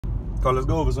Carl, let's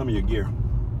go over some of your gear.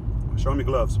 Show me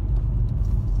gloves.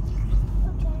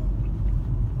 Okay.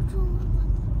 Which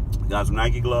one? Got some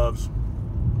Nike gloves.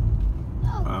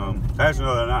 Actually,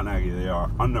 no, they're not Nike. They are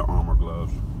Under Armour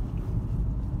gloves.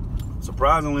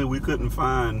 Surprisingly, we couldn't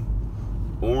find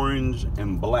orange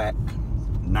and black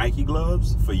Nike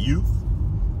gloves for youth.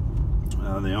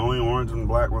 The only orange and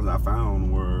black ones I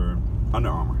found were Under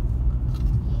Armour.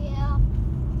 Yeah.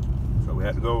 So we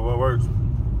had to go with what works.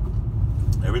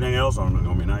 Everything else on them is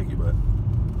going to be Nike, but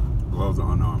gloves are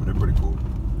Under Armour. They're pretty cool.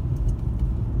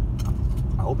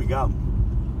 I hope he got them.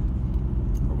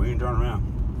 But we ain't turning around.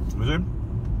 You see?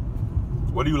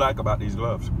 What do you like about these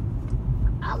gloves?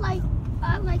 I like the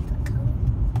color.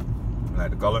 You like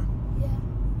the color?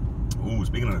 Yeah. Ooh,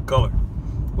 speaking of the color,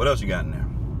 what else you got in there?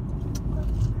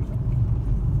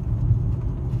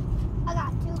 I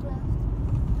got 2 gloves.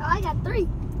 Oh, I got 3.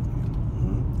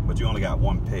 But you only got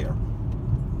one pair.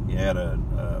 You had a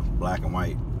black and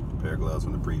white pair of gloves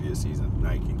from the previous season,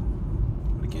 Nike.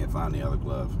 But you can't find the other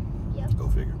glove. Yep. Go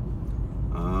figure.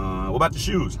 What about the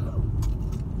shoes?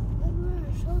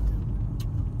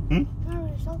 Hmm?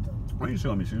 Why are you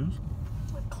showing me shoes?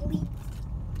 With cleats.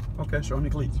 Okay, show me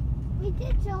cleats. We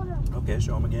did show them. Okay,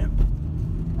 show them again.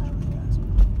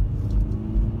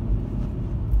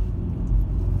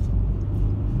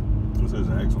 This is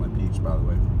an excellent peach, by the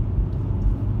way.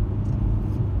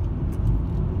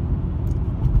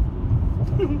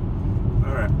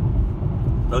 All right.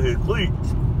 So his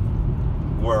cleats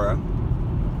were,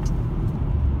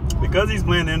 because he's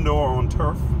playing indoor on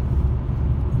turf,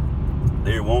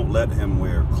 they won't let him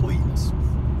wear cleats.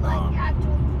 Like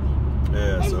actual cleats.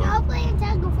 Yeah, If so y'all playing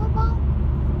tackle football,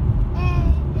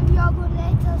 and if y'all go to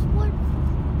ATL Sports,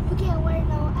 you can't wear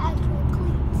no actual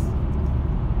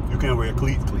cleats. you can't wear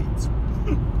cleats.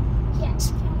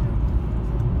 Yes.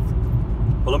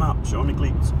 Pull them out. Show me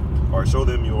cleats, or show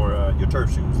them your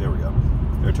turf shoes. There we go.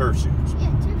 They're turf shoes. Yeah,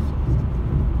 turf shoes.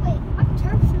 Wait, our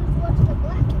turf shoes was the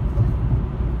black and blue.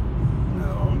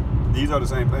 No, these are the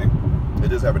same thing. They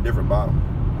just have a different bottom.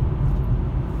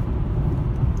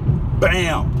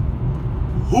 Bam!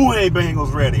 Who ain't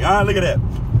Bengals ready? All right, look at that.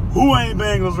 Who ain't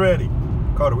Bengals ready?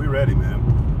 Carter, we ready, man.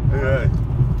 Hey,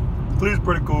 Cleats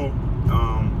pretty cool.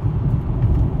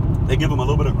 They give them a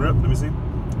little bit of grip. Let me see.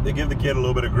 They give the kid a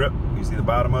little bit of grip. You see the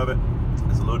bottom of it?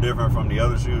 It's a little different from the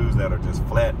other shoes that are just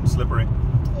flat and slippery.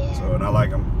 Yeah. So, and I like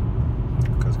them.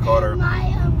 Because Carter... And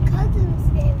my cousins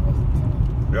gave it to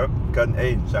me. Yep, cousin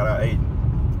Aiden. Shout out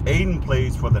Aiden. Aiden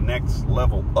plays for the next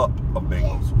level up of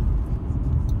Bengals.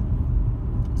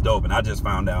 It's dope, and I just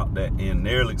found out that in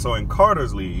their league, so in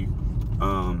Carter's league,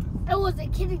 it was a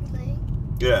kiddie league.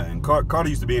 yeah, and Carter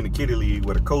used to be in the kiddie league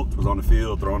where the coach was on the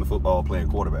field throwing the football, playing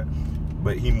quarterback.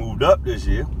 But he moved up this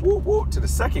year, to the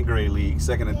second grade league,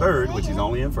 second and third, which he's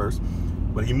only in first.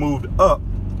 But he moved up,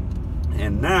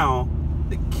 and now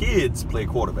the kids play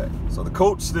quarterback. So the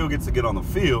coach still gets to get on the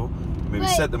field, maybe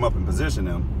set them up and position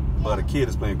them. But a kid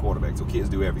is playing quarterback, so kids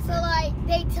do everything. So like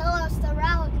they tell us the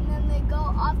route and then they go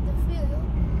off the field.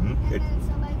 And then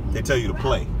somebody they tell you to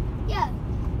play. Yeah.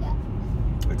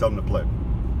 They tell them to play.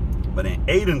 But in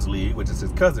Aiden's league, which is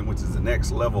his cousin, which is the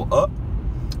next level up,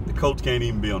 the coach can't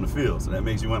even be on the field. So that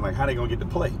makes you wonder, like, how they gonna get to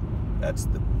play? That's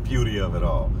the beauty of it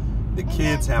all. The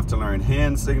kids have to learn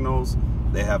hand signals.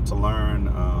 They have to learn,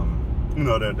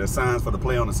 the signs for the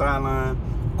play on the sideline.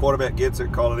 Quarterback gets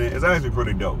it, call it in. It's actually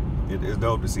pretty dope. It's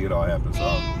dope to see it all happen. So.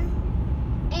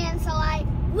 And so like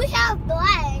we have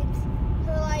flags.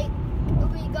 So like if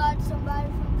we got somebody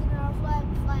from our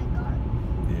flag guard.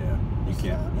 Yeah, you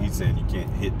can't. He's saying you can't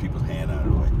hit people's hand out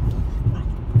of the way.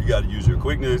 You got to use your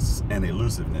quickness and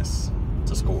elusiveness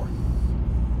to score.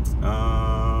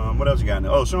 What else you got?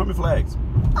 Oh, show me flags.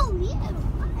 Oh yeah,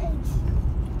 flags.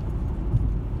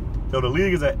 So the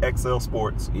league is at XL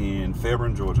Sports in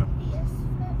Fairburn, Georgia. Yes.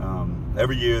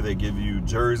 Every year they give you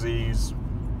jerseys,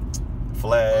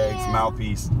 flags,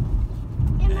 mouthpiece,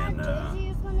 and my jersey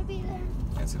is gonna be there.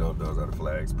 And see, those are the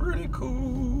flags. Pretty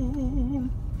cool.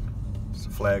 It's a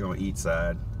flag on each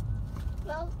side.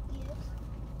 Well,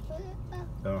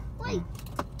 yes. Wait.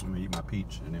 Let me eat my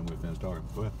peach and then we'll finish talking.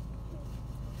 Go ahead.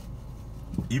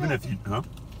 Even if you, huh?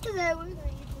 Today we're gonna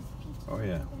eat this peach. Oh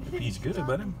yeah, the peach good,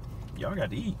 buddy. Y'all got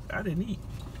to eat. I didn't eat.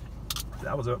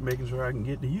 I was up making sure I can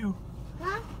get to you.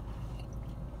 Huh?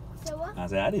 So what? I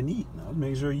said I didn't eat. I was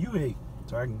making sure you ate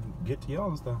so I can get to y'all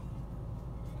and stuff.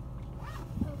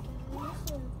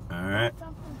 Okay, all right.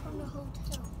 Something from the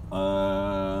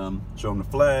hotel. Show them the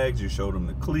flags. You showed them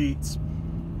the cleats.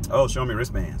 Oh, show me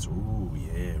wristbands. Ooh,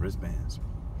 yeah, wristbands.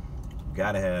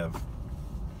 Gotta have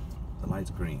the lights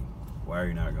green. Why are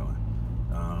you not going?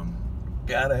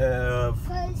 Gotta have.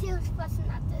 Because he was fussing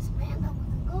at this man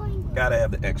Gotta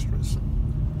have the extras.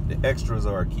 The extras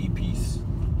are a key piece,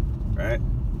 right?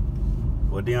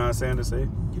 What Deion Sanders say?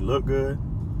 You look good,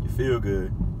 you feel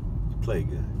good, you play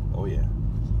good. Oh yeah.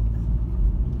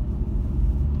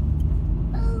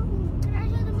 Can I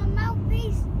show them my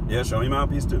mouthpiece? Yeah, show me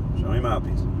mouthpiece too. Show me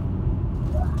mouthpiece.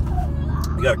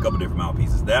 You got a couple different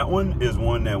mouthpieces. That one is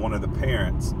one that one of the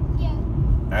parents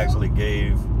actually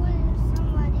gave.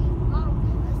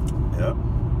 Yep,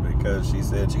 because she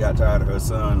said she got tired of her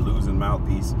son losing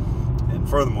mouthpiece. And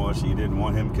furthermore, she didn't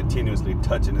want him continuously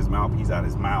touching his mouthpiece out of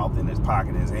his mouth, in his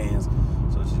pocket, in his hands.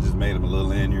 So she just made him a little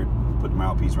lanyard, put the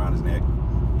mouthpiece around his neck,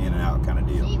 in and out kind of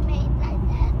deal. She made like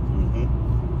that.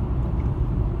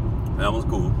 That was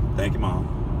cool. Thank you, Mom.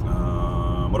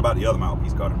 What about the other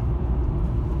mouthpiece, Carter?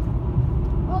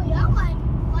 Oh, y'all might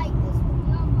like this one.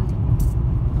 Y'all might.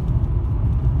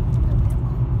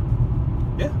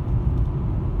 Yeah.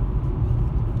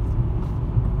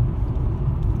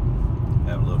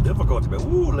 Having a little difficulty, but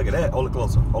ooh, look at that. Hold it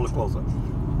closer. Hold it closer.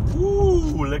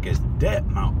 Ooh, look at that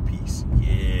mouthpiece.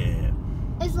 Yeah.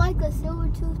 It's like a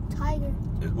silver-toothed tiger.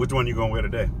 Which one you gonna wear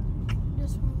today?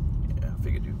 This one. Yeah, I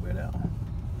figured you'd wear that one.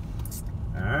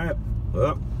 All right.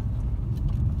 Well.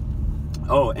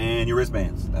 Oh, and your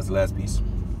wristbands. That's the last piece.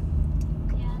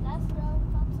 Yeah, that's what I was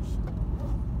about to show.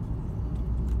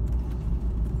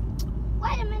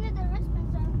 Wait a minute, the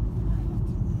wristbands are.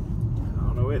 I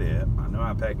don't know where they at. I know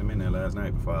I packed them in there last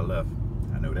night before I left.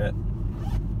 I know that.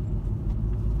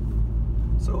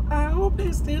 So I hope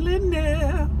they're still in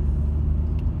there.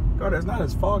 God, it's not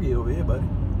as foggy over here, buddy.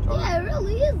 Yeah, it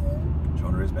really isn't. Show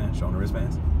them the wristbands. Show them the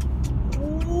wristbands.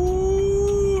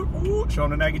 Ooh, ooh. Show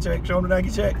them the Nike check. Show them the Nike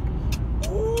check.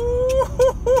 Ooh.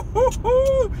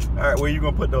 All right, where you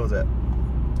gonna put those at?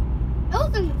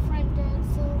 Those in the front there,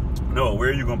 so. No, where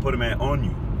are you gonna put them at on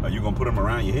you? Are you gonna put them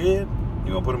around your head?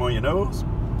 You gonna put them on your nose?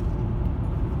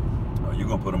 Or you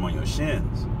gonna put them on your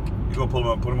shins? You gonna put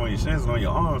them on your shins and on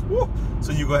your arms? Woo.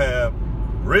 So you gonna have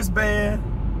wristband,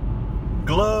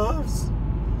 gloves,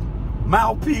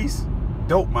 mouthpiece,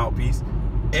 dope mouthpiece,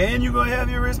 and you gonna have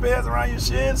your wristbands around your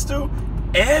shins too,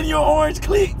 and your orange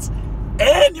cleats,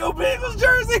 and your Bengals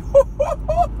jersey.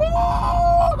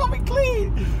 We're gonna be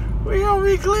clean. We gonna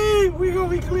be clean. We gonna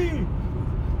be clean.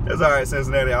 That's all right,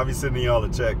 Cincinnati. I'll be sending y'all a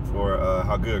check for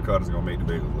how good Carter's gonna make the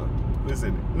Bengals look.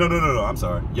 Listen, no. I'm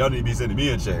sorry. Y'all need to be sending me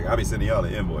a check. I'll be sending y'all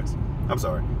an invoice. I'm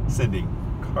sorry. Sending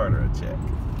Carter a check.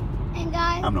 And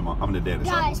guys, I'm the dad.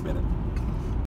 So I'm spending.